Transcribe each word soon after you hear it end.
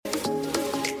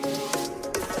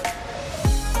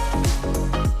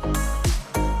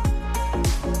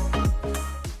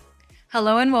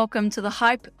Hello and welcome to the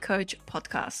Hype Coach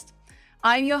podcast.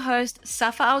 I'm your host,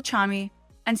 Safa Al-Chami,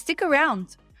 and stick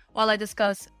around while I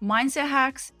discuss mindset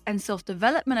hacks and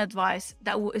self-development advice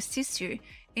that will assist you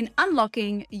in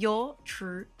unlocking your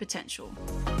true potential.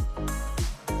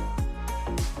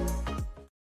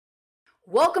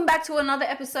 Welcome back to another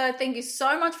episode. Thank you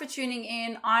so much for tuning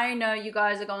in. I know you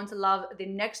guys are going to love the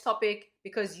next topic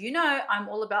because you know I'm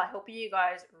all about helping you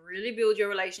guys really build your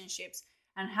relationships.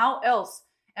 And how else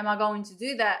am I going to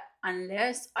do that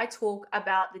unless I talk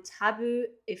about the taboo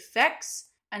effects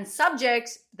and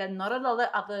subjects that not a lot of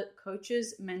other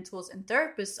coaches, mentors, and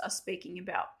therapists are speaking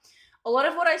about? A lot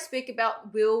of what I speak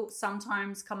about will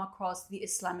sometimes come across the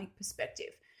Islamic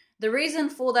perspective. The reason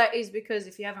for that is because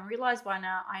if you haven't realized by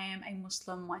now, I am a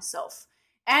Muslim myself.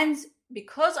 And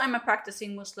because I'm a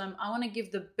practicing Muslim, I want to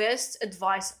give the best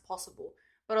advice possible.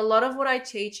 But a lot of what I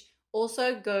teach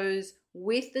also goes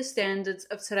with the standards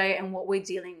of today and what we're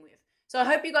dealing with. So I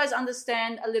hope you guys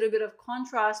understand a little bit of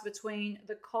contrast between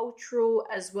the cultural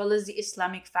as well as the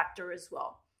Islamic factor as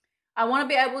well. I want to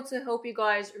be able to help you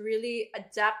guys really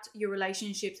adapt your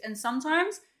relationships. And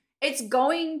sometimes it's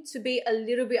going to be a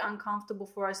little bit uncomfortable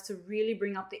for us to really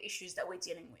bring up the issues that we're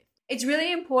dealing with. It's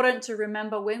really important to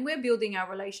remember when we're building our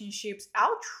relationships,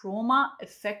 our trauma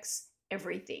affects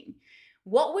everything.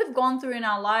 What we've gone through in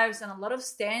our lives and a lot of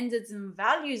standards and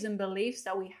values and beliefs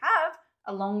that we have,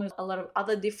 along with a lot of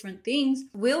other different things,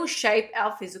 will shape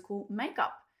our physical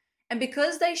makeup. And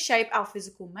because they shape our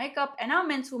physical makeup and our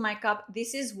mental makeup,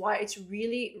 this is why it's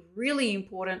really, really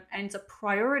important and it's a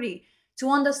priority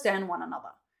to understand one another.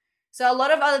 So a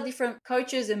lot of other different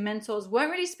coaches and mentors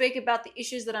won't really speak about the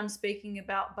issues that I'm speaking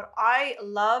about, but I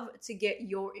love to get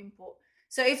your input.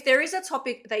 So if there is a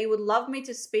topic that you would love me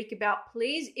to speak about,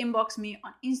 please inbox me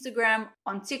on Instagram,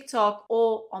 on TikTok,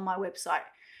 or on my website.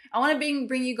 I want to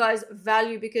bring you guys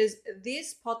value because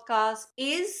this podcast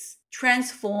is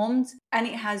transformed and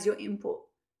it has your input.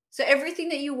 So everything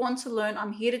that you want to learn,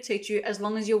 I'm here to teach you as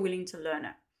long as you're willing to learn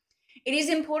it. It is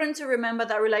important to remember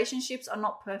that relationships are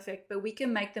not perfect, but we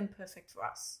can make them perfect for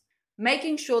us.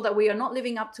 Making sure that we are not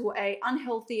living up to an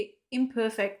unhealthy,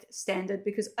 imperfect standard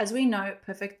because as we know,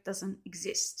 perfect doesn't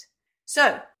exist.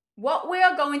 So what we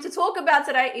are going to talk about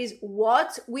today is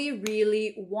what we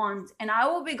really want. And I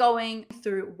will be going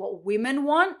through what women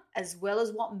want as well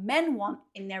as what men want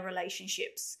in their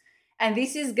relationships. And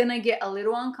this is going to get a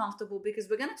little uncomfortable because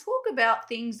we're going to talk about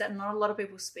things that not a lot of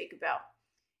people speak about.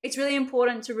 It's really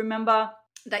important to remember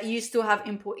that you still have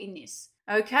input in this.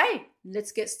 Okay,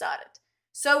 let's get started.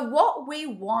 So what we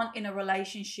want in a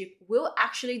relationship will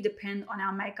actually depend on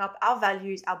our makeup, our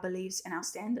values, our beliefs, and our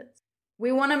standards.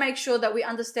 We want to make sure that we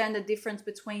understand the difference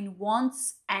between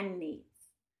wants and needs.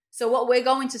 So what we're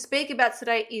going to speak about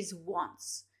today is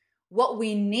wants. What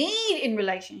we need in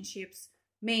relationships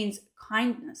means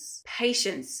kindness,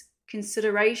 patience,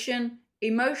 consideration,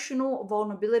 emotional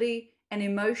vulnerability, and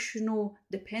emotional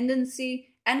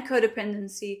dependency, and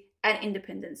codependency, and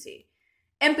independency.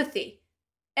 Empathy.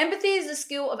 Empathy is the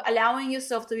skill of allowing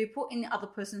yourself to be put in the other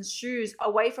person's shoes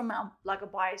away from a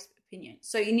biased opinion.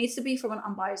 So it needs to be from an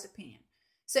unbiased opinion.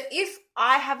 So if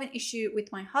I have an issue with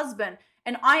my husband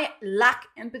and I lack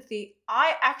empathy,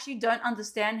 I actually don't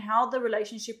understand how the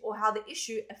relationship or how the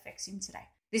issue affects him today.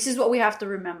 This is what we have to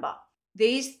remember.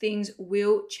 These things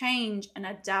will change and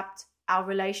adapt our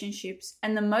relationships.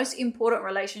 And the most important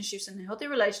relationships and healthy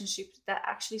relationships that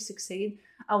actually succeed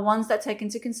are ones that take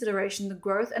into consideration the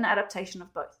growth and adaptation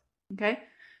of both. Okay?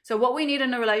 So what we need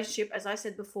in a relationship, as I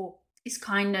said before, is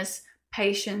kindness,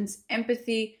 patience,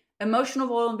 empathy, emotional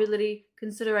vulnerability,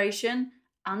 consideration,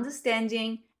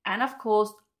 understanding, and of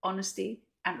course, honesty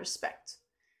and respect.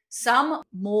 Some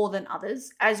more than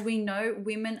others. As we know,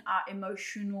 women are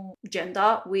emotional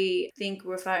gender. We think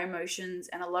with our emotions,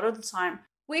 and a lot of the time,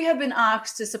 we have been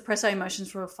asked to suppress our emotions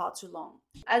for far too long.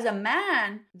 As a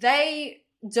man, they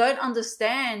don't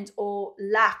understand or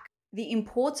lack the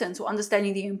importance or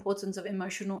understanding the importance of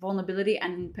emotional vulnerability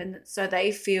and independence. So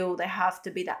they feel they have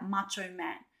to be that macho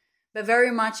man. But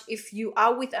very much if you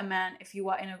are with a man, if you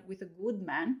are with a good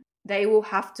man, they will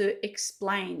have to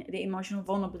explain the emotional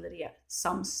vulnerability at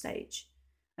some stage.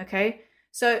 Okay?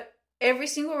 So every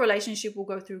single relationship will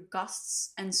go through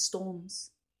gusts and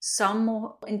storms. Some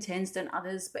more intense than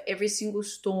others, but every single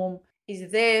storm is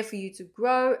there for you to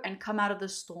grow and come out of the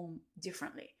storm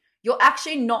differently. You're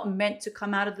actually not meant to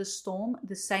come out of the storm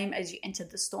the same as you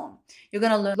entered the storm. You're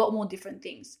going to learn a lot more different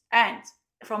things. And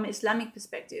from an Islamic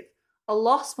perspective,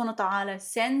 Allah subhanahu wa ta'ala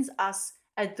sends us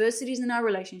adversities in our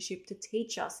relationship to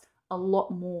teach us a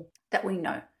lot more that we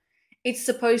know. It's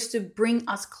supposed to bring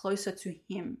us closer to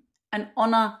Him and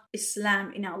honor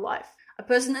Islam in our life. A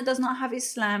person that does not have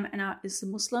Islam and is a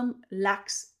Muslim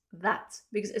lacks that,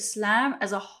 because Islam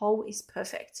as a whole is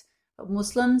perfect, but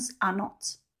Muslims are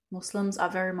not. Muslims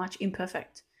are very much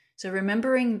imperfect. So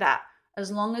remembering that, as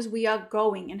long as we are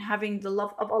growing and having the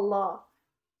love of Allah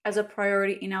as a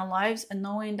priority in our lives and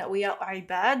knowing that we are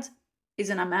ibad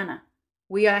is an amana.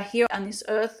 We are here on this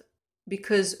earth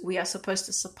because we are supposed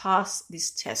to surpass this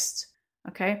test,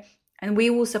 okay? And we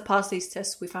will surpass these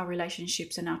tests with our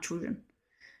relationships and our children.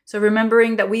 So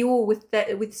remembering that we will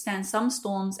withstand some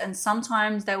storms, and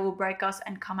sometimes they will break us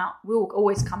and we will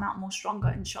always come out more stronger,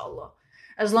 inshallah.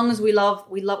 As long as we love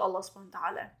Allah subhanahu wa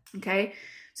ta'ala, okay?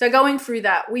 So going through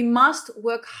that, we must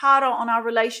work harder on our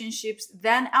relationships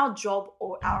than our job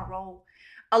or our role.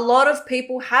 A lot of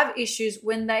people have issues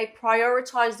when they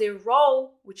prioritize their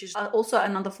role, which is also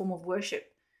another form of worship,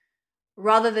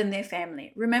 rather than their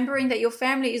family. Remembering that your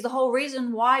family is the whole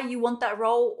reason why you want that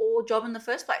role or job in the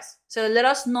first place. So let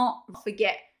us not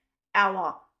forget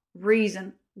our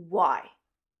reason why.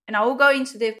 And I will go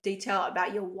into the detail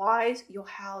about your whys, your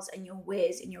hows, and your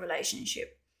wheres in your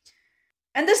relationship.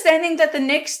 Understanding that the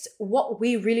next what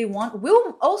we really want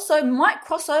will also might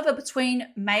cross over between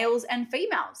males and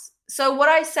females. So what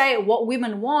I say what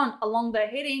women want along the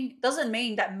heading doesn't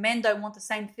mean that men don't want the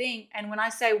same thing. And when I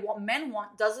say what men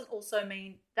want doesn't also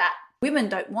mean that women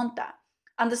don't want that.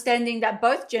 Understanding that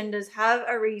both genders have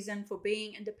a reason for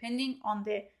being, and depending on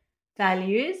their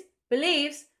values,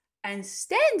 beliefs, and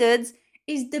standards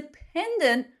is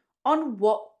dependent on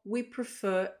what we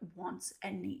prefer, want,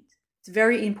 and need. It's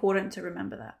very important to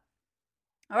remember that.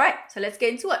 All right, so let's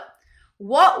get into it.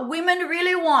 What women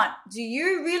really want. Do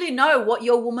you really know what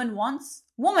your woman wants?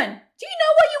 Woman, do you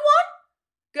know what you want?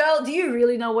 Girl, do you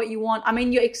really know what you want? I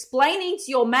mean, you're explaining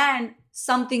to your man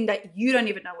something that you don't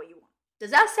even know what you want.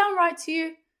 Does that sound right to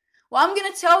you? Well, I'm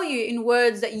going to tell you in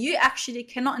words that you actually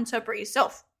cannot interpret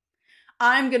yourself.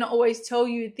 I'm going to always tell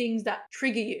you things that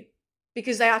trigger you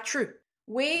because they are true.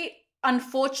 We,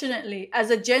 unfortunately, as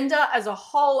a gender, as a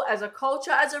whole, as a culture,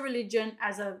 as a religion,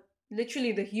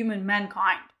 literally the human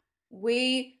mankind,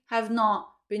 we have not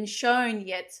been shown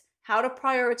yet how to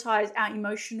prioritize our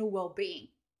emotional well-being.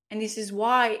 And this is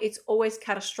why it's always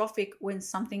catastrophic when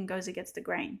something goes against the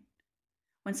grain,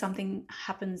 when something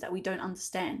happens that we don't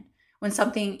understand, when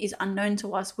something is unknown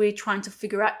to us. We're trying to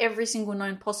figure out every single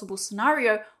known possible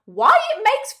scenario, why it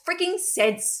makes freaking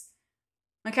sense.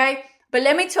 Okay? But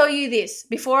let me tell you this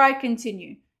before I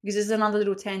continue, because this is another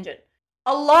little tangent.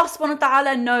 Allah subhanahu wa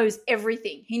ta'ala knows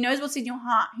everything. He knows what's in your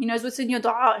heart. He knows what's in your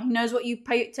dua. He knows what you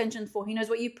pay attention for. He knows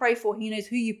what you pray for. He knows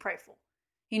who you pray for.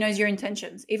 He knows your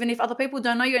intentions. Even if other people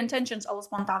don't know your intentions, Allah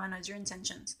subhanahu wa ta'ala knows your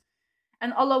intentions.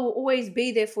 And Allah will always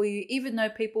be there for you, even though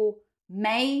people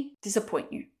may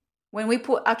disappoint you. When we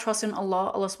put our trust in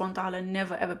Allah, Allah subhanahu wa ta'ala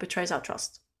never ever betrays our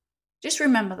trust. Just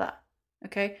remember that,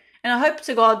 okay? And I hope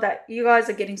to God that you guys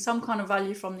are getting some kind of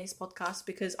value from these podcasts,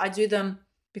 because I do them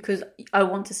because I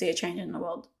want to see a change in the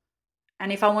world.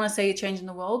 And if I want to see a change in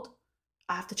the world,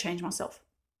 I have to change myself.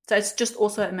 So it's just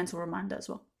also a mental reminder as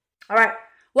well. All right,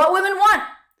 what women want.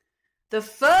 The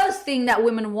first thing that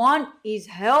women want is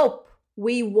help.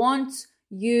 We want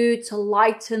you to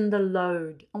lighten the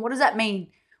load. And what does that mean?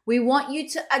 We want you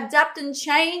to adapt and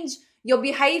change your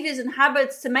behaviors and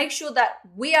habits to make sure that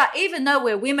we are, even though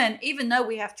we're women, even though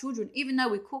we have children, even though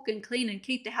we cook and clean and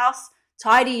keep the house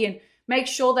tidy and make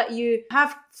sure that you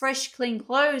have fresh, clean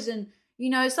clothes. And, you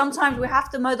know, sometimes we have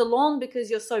to mow the lawn because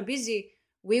you're so busy.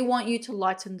 We want you to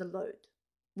lighten the load.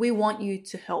 We want you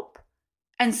to help.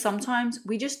 And sometimes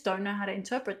we just don't know how to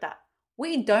interpret that.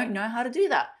 We don't know how to do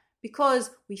that because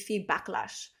we fear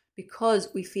backlash, because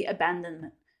we fear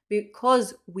abandonment,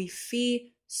 because we fear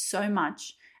so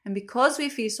much. And because we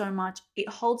fear so much, it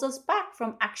holds us back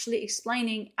from actually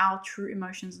explaining our true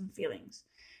emotions and feelings.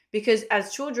 Because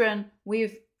as children,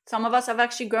 some of us have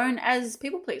actually grown as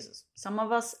people pleasers, some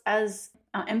of us as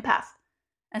empath,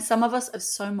 and some of us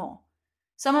as so more.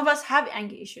 Some of us have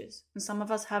anger issues, and some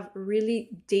of us have really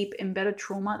deep embedded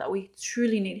trauma that we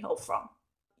truly need help from.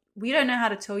 We don't know how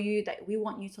to tell you that we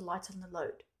want you to lighten the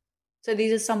load. So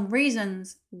these are some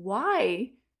reasons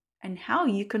why and how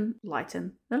you can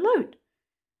lighten the load.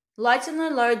 Lighten the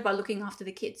load by looking after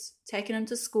the kids, taking them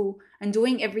to school, and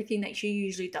doing everything that she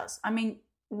usually does. I mean,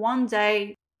 one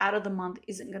day out of the month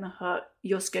isn't going to hurt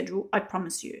your schedule, I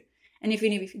promise you. And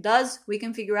even if it does, we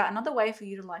can figure out another way for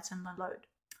you to lighten the load.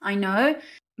 I know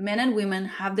men and women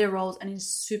have their roles and it's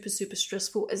super, super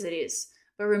stressful as it is.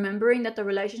 But remembering that the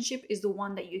relationship is the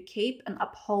one that you keep and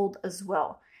uphold as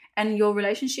well. And your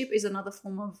relationship is another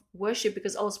form of worship,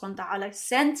 because Allah subhanahu wa ta'ala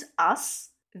sent us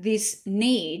this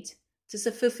need to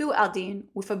fulfill our deen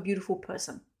with a beautiful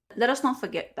person. Let us not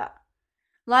forget that.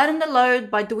 Lighten the load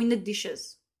by doing the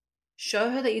dishes. Show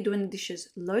her that you're doing the dishes.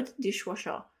 Load the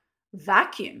dishwasher.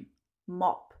 Vacuum.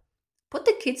 Mop. Put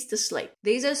the kids to sleep.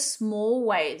 These are small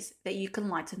ways that you can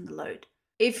lighten the load.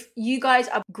 If you guys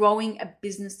are growing a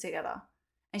business together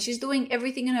and she's doing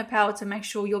everything in her power to make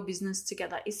sure your business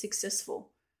together is successful,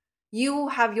 you will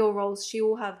have your roles, she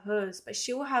will have hers, but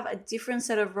she will have a different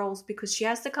set of roles because she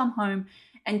has to come home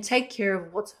and take care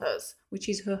of what's hers, which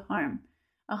is her home.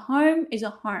 A home is a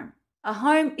home. A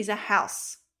home is a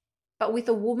house. But with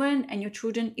a woman and your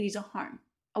children, it is a home.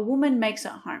 A woman makes a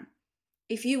home.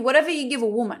 Whatever you give a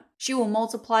woman, she will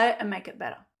multiply it and make it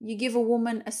better. You give a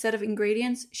woman a set of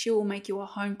ingredients, she will make you a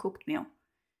home-cooked meal.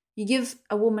 You give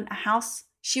a woman a house,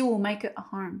 she will make it a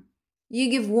home. You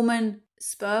give woman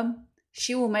sperm,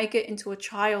 she will make it into a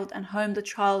child and home the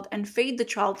child and feed the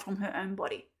child from her own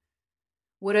body.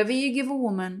 Whatever you give a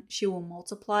woman, she will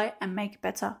multiply and make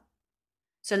better.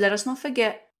 So let us not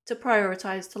forget to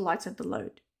prioritize to lighten the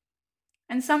load.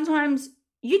 And sometimes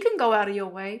you can go out of your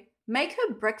way. Make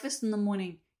her breakfast in the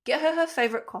morning. Get her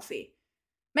favorite coffee.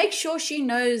 Make sure she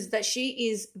knows that she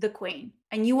is the queen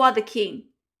and you are the king.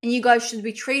 And you guys should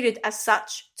be treated as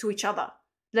such to each other.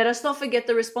 Let us not forget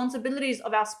the responsibilities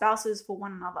of our spouses for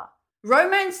one another.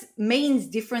 Romance means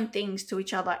different things to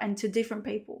each other and to different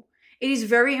people. It is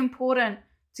very important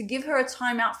to give her a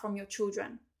time out from your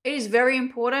children. It is very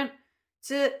important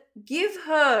to give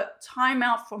her time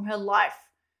out from her life.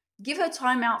 Give her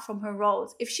time out from her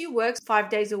roles. If she works 5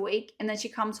 days a week and then she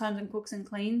comes home and cooks and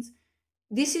cleans,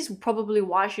 this is probably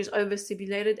why she's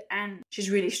overstimulated and she's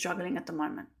really struggling at the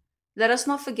moment. Let us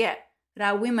not forget that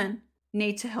our women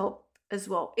need to help as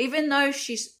well. Even though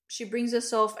she brings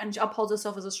herself and upholds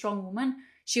herself as a strong woman,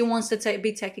 she wants to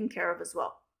be taken care of as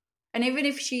well. And even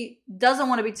if she doesn't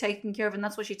want to be taken care of and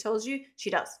that's what she tells you,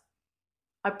 she does.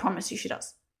 I promise you she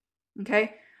does.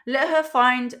 Okay? Let her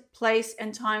find place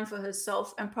and time for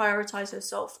herself and prioritize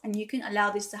herself. And you can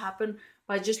allow this to happen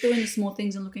by just doing the small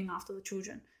things and looking after the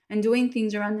children and doing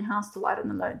things around the house to lighten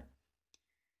the load.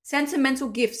 Sentimental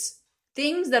gifts,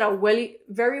 things that are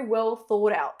very well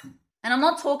thought out. And I'm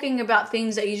not talking about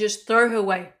things that you just throw her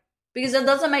away because it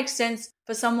doesn't make sense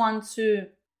for someone to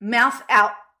mouth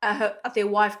out at their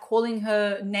wife, calling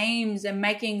her names and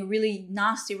making really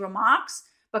nasty remarks,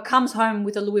 but comes home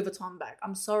with a Louis Vuitton bag.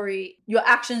 I'm sorry, your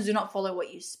actions do not follow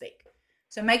what you speak.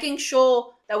 So making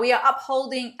sure that we are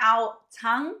upholding our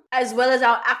tongue as well as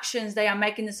our actions, they are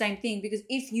making the same thing. Because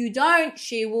if you don't,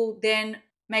 she will then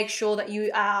make sure that you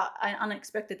are an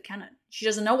unexpected candidate. She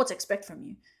doesn't know what to expect from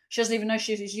you. She doesn't even know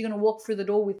she's going to walk through the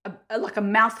door with a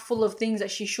mouthful of things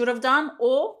that she should have done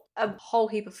or a whole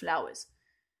heap of flowers.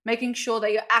 Making sure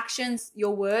that your actions,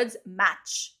 your words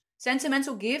match.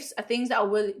 Sentimental gifts are things that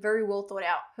are very well thought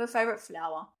out. Her favorite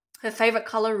flower, her favorite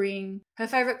color ring, her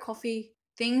favorite coffee,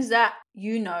 things that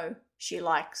you know she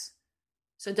likes.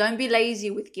 So don't be lazy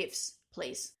with gifts,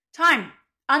 please. Time.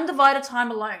 Undivided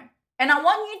time alone. And I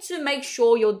want you to make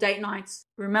sure your date nights,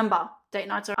 remember, date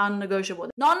nights are unnegotiable.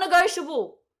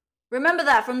 Non-negotiable. Remember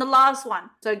that from the last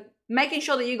one. So making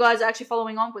sure that you guys are actually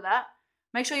following on with that.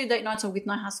 Make sure your date nights are with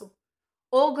no hassle.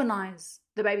 Organize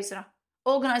the babysitter.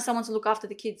 Organize someone to look after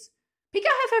the kids. Pick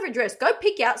out her favorite dress. Go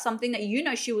pick out something that you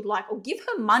know she would like or give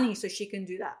her money so she can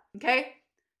do that. Okay?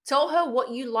 Tell her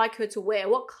what you like her to wear.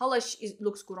 What color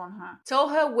looks good on her. Tell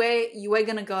her where you are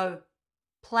going to go.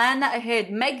 Plan that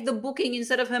ahead. Make the booking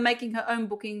instead of her making her own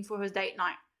booking for her date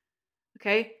night.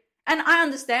 Okay? And I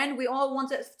understand we all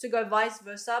want it to go vice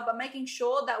versa, but making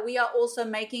sure that we are also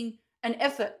making an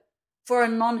effort for a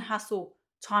non-hassle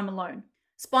time alone.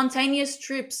 Spontaneous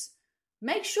trips.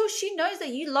 Make sure she knows that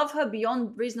you love her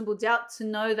beyond reasonable doubt to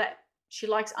know that she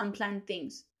likes unplanned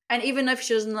things. And even if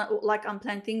she doesn't like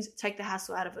unplanned things, take the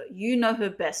hassle out of it. You know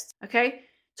her best, okay?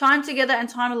 Time together and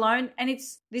time alone. And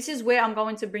this is where I'm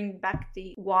going to bring back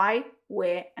the why,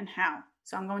 where, and how.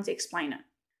 So I'm going to explain it.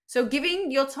 So giving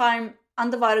your time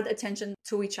undivided attention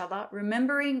to each other,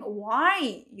 remembering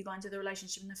why you got into the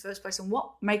relationship in the first place and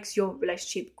what makes your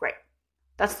relationship great.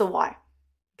 That's the why,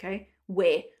 okay?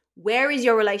 Where is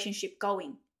your relationship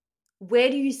going? Where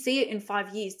do you see it in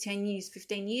 5 years, 10 years,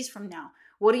 15 years from now?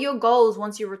 What are your goals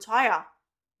once you retire?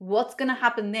 What's going to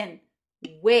happen then?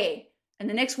 Where? And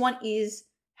the next one is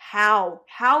how.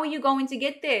 How are you going to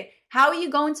get there? How are you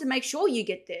going to make sure you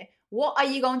get there? What are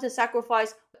you going to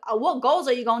sacrifice? What goals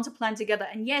are you going to plan together?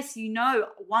 And yes, you know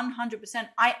 100%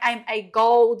 I am a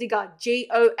goal digger,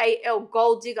 G-O-A-L,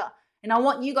 goal digger. And I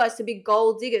want you guys to be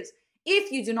goal diggers.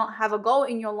 If you do not have a goal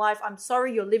in your life, I'm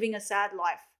sorry, you're living a sad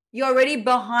life. You're already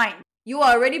behind. You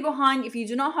are already behind if you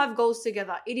do not have goals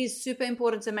together. It is super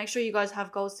important to make sure you guys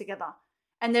have goals together.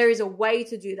 And there is a way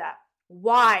to do that.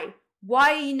 Why?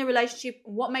 Why are you in the relationship?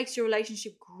 What makes your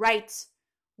relationship great?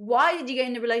 Why did you get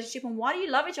in the relationship, and why do you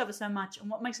love each other so much, and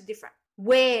what makes it different?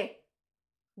 Where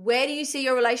do you see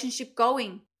your relationship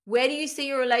going? Where do you see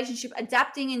your relationship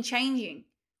adapting and changing?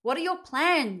 What are your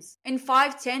plans in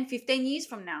 5, 10, 15 years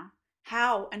from now?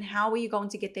 How are you going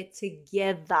to get there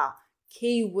together?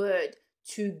 Keyword,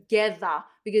 together.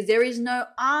 Because there is no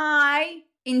I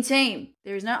in team.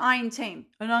 There is no I in team.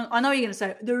 And I know you're going to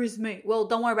say, there is me. Well,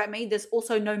 don't worry about me. There's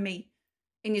also no me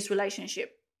in this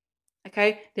relationship.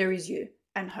 Okay? There is you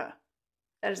and her.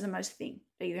 That is the most thing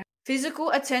that you have.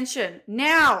 Physical attention.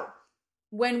 Now,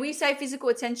 when we say physical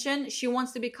attention, she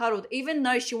wants to be cuddled. Even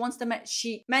though she wants to,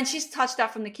 she's touched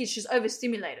out from the kids. She's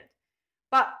overstimulated.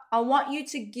 But I want you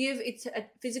to give it a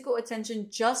physical attention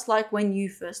just like when you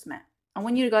first met. I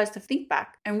want you guys to think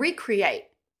back and recreate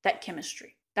that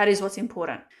chemistry. That is what's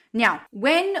important. Now,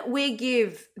 when we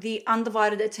give the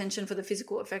undivided attention for the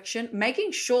physical affection,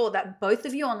 making sure that both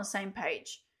of you are on the same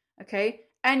page, okay?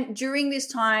 And during this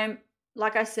time,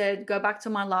 like I said, go back to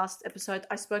my last episode.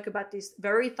 I spoke about this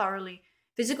very thoroughly.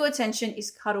 Physical attention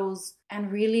is cuddles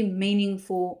and really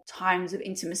meaningful times of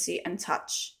intimacy and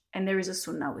touch. And there is a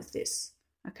sunnah with this,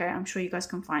 okay? I'm sure you guys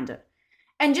can find it.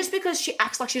 And just because she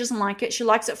acts like she doesn't like it, she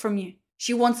likes it from you.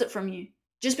 She wants it from you.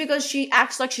 Just because she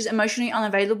acts like she's emotionally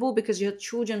unavailable because your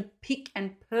children pick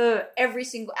and purr every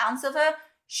single ounce of her,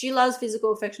 she loves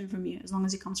physical affection from you as long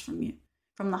as it comes from you,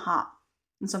 from the heart.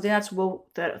 And something that's well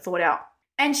thought out.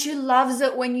 And she loves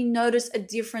it when you notice a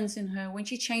difference in her, when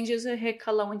she changes her hair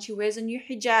color, when she wears a new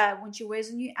hijab, when she wears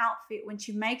a new outfit, when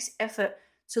she makes effort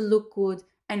to look good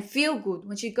and feel good,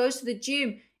 when she goes to the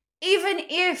gym. Even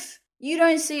if you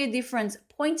don't see a difference,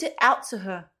 point it out to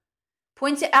her.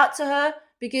 Point it out to her,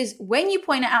 because when you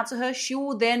point it out to her, she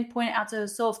will then point it out to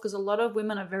herself, because a lot of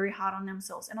women are very hard on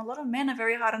themselves and a lot of men are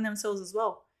very hard on themselves as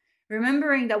well.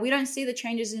 Remembering that we don't see the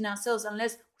changes in ourselves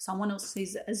unless someone else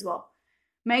sees it as well.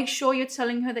 Make sure you're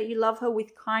telling her that you love her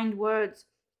with kind words,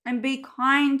 and be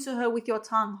kind to her with your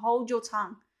tongue. Hold your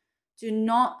tongue. Do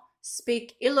not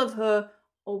speak ill of her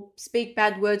or speak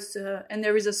bad words to her. And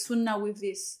there is a sunnah with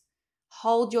this.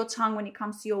 Hold your tongue when it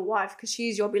comes to your wife, because she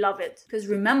is your beloved. Because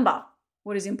remember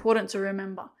what is important to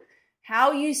remember.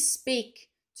 How you speak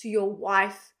to your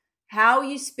wife, how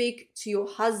you speak to your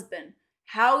husband,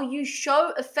 how you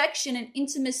show affection and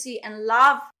intimacy and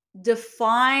love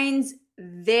defines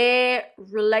their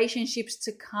relationships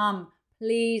to come.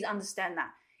 Please understand that.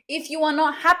 If you are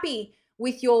not happy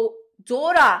with your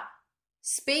daughter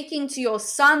speaking to your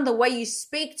son the way you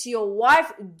speak to your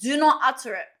wife, do not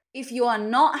utter it. If you are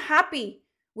not happy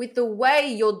with the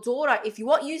way your daughter, if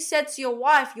what you said to your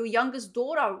wife, your youngest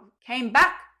daughter, came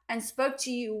back and spoke to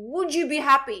you, would you be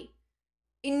happy?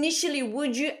 Initially,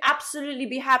 would you absolutely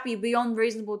be happy beyond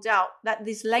reasonable doubt that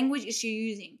this language is she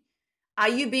using? Are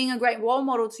you being a great role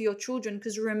model to your children?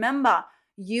 Because remember,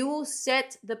 you will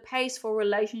set the pace for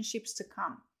relationships to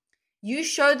come. You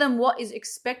show them what is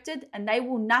expected and they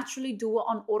will naturally do it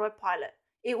on autopilot.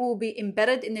 It will be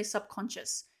embedded in their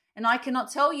subconscious. And I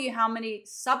cannot tell you how many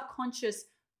subconscious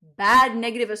bad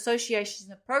negative associations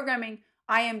and programming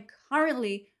I am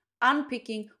currently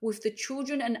unpicking with the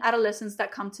children and adolescents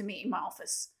that come to me in my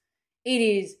office. It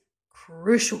is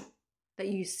crucial that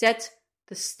you set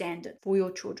the standard for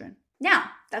your children.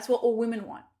 Now, that's what all women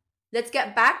want. Let's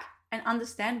get back and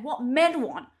understand what men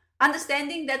want.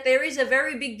 Understanding that there is a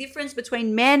very big difference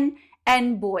between men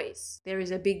and boys. There is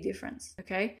a big difference,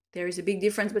 okay? There is a big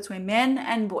difference between men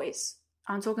and boys.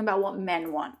 I'm talking about what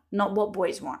men want, not what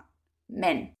boys want.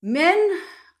 Men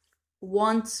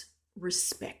want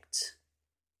respect.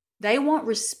 They want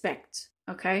respect,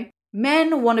 okay?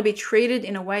 Men want to be treated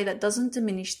in a way that doesn't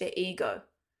diminish their ego.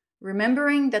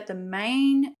 Remembering that the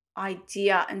main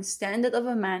idea and standard of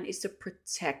a man is to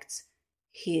protect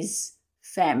his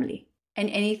family. And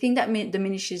anything that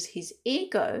diminishes his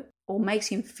ego or makes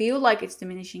him feel like it's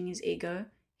diminishing his ego,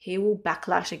 he will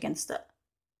backlash against it.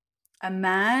 A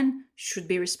man should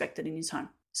be respected in his home.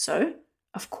 So,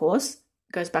 of course,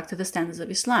 it goes back to the standards of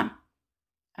Islam.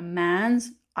 A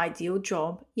man's ideal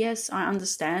job, yes, I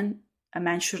understand. A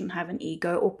man shouldn't have an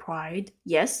ego or pride,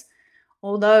 yes.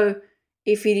 Although,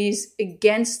 if it is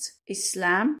against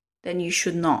Islam, then you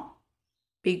should not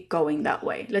be going that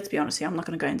way. Let's be honest here. I'm not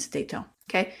going to go into detail.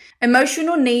 Okay.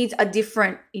 Emotional needs are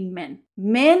different in men.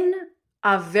 Men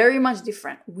are very much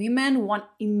different. Women want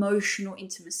emotional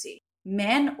intimacy.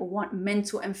 Men want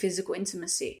mental and physical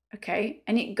intimacy. Okay.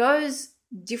 And it goes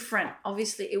different.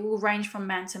 Obviously, it will range from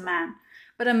man to man.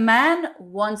 But a man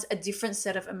wants a different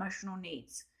set of emotional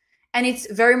needs. And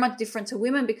it's very much different to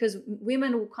women, because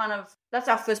women will that's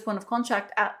our first point of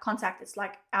contact. It's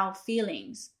like our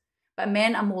feelings. But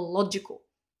men are more logical.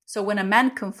 So when a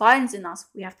man confides in us,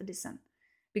 we have to listen,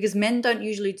 because men don't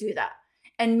usually do that.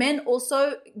 And men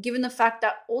also, given the fact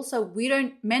that also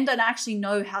men don't actually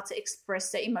know how to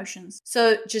express their emotions.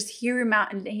 So just hear him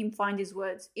out and let him find his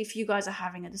words if you guys are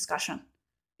having a discussion.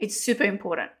 It's super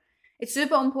important. It's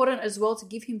super important as well to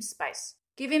give him space.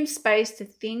 Give him space to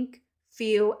think,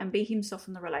 feel, and be himself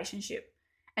in the relationship.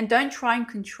 And don't try and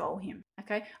control him,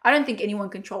 okay? I don't think anyone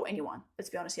control anyone, let's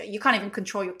be honest here. You can't even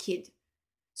control your kid.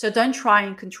 So don't try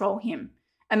and control him.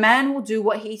 A man will do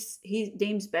what he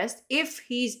deems best. If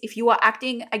you are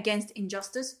acting against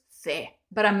injustice, fair.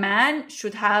 But a man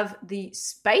should have the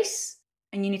space,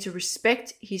 and you need to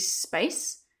respect his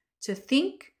space to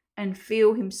think and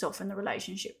feel himself in the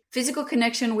relationship. Physical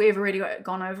connection, we've already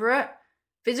gone over it.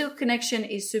 Physical connection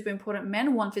is super important.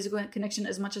 Men want physical connection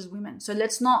as much as women. So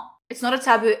it's not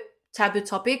a taboo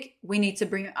topic. We need to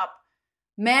bring it up.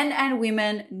 Men and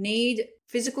women need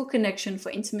physical connection for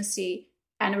intimacy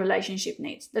and relationship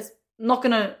needs. That's not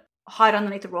going to hide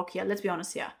underneath a rock here. Let's be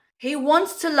honest here. He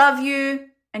wants to love you,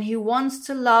 and he wants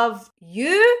to love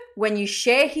you when you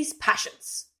share his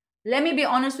passions. Let me be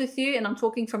honest with you, and I'm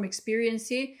talking from experience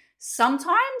here. Not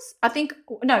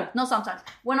sometimes.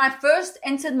 When I first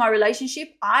entered my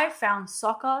relationship, I found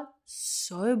soccer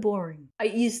so boring.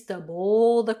 It used to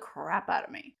bore the crap out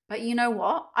of me. But you know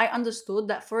what? I understood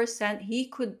that for a second, he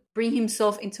could bring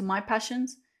himself into my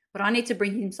passions, but I need to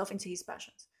bring himself into his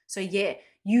passions. So yeah,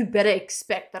 you better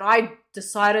expect that I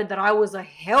decided that I was a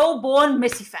hellborn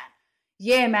Messi fan.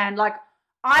 Yeah, man, like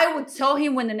I would tell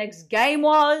him when the next game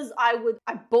was. I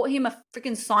bought him a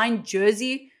freaking signed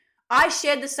jersey. I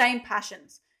shared the same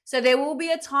passions. So there will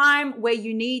be a time where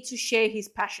you need to share his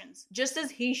passions, just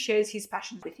as he shares his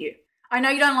passions with you. I know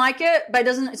you don't like it, but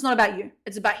it's not about you.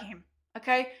 It's about him,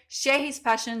 okay? Share his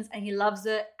passions, and he loves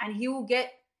it, and he will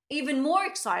get even more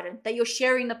excited that you're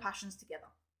sharing the passions together,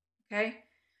 okay?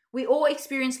 We all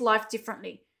experience life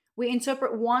differently. We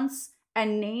interpret wants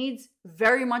and needs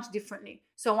very much differently.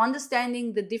 So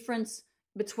understanding the difference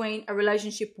between a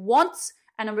relationship wants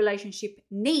and a relationship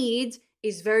needs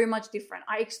is very much different.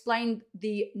 I explained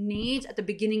the needs at the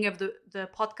beginning of the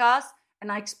podcast,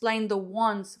 and I explained the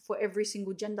wants for every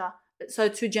single gender. So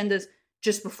 2 genders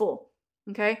just before,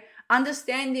 okay?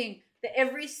 Understanding that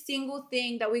every single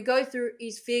thing that we go through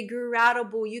is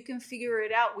figure-outable. You can figure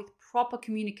it out with proper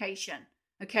communication,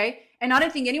 okay? And I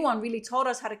don't think anyone really told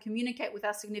us how to communicate with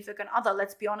our significant other.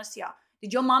 Let's be honest here.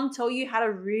 Did your mom tell you how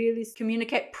to really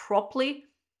communicate properly?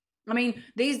 I mean,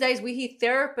 these days we hear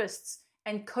therapists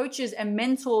and coaches and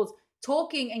mentors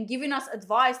talking and giving us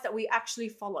advice that we actually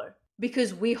follow,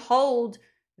 because we hold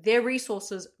their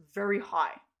resources very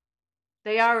high.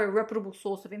 They are a reputable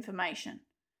source of information.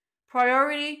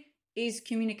 Priority is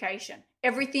communication.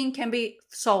 Everything can be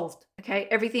solved, okay?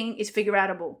 Everything is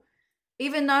figure-outable.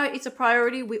 Even though it's a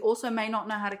priority, we also may not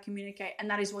know how to communicate,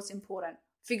 and that is what's important.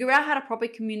 Figure out how to properly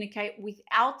communicate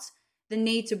without the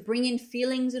need to bring in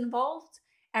feelings involved,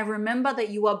 and remember that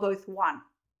you are both one.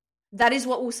 That is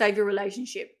what will save your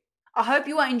relationship. I hope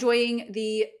you are enjoying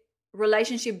the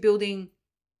relationship building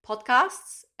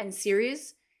podcasts and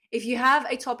series. If you have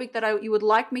a topic that you would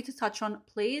like me to touch on,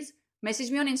 please message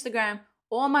me on Instagram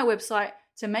or on my website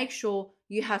to make sure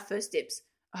you have first dibs.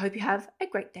 I hope you have a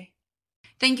great day.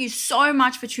 Thank you so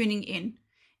much for tuning in.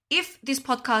 If this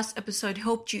podcast episode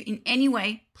helped you in any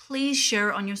way, please share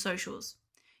it on your socials.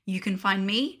 You can find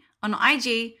me on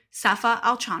IG, Safa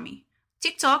Alchami,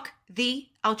 TikTok, The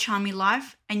Alchami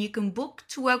Life, and you can book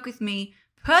to work with me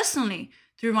personally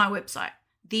through my website,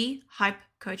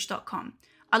 thehypecoach.com.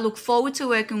 I look forward to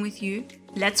working with you.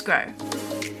 Let's grow.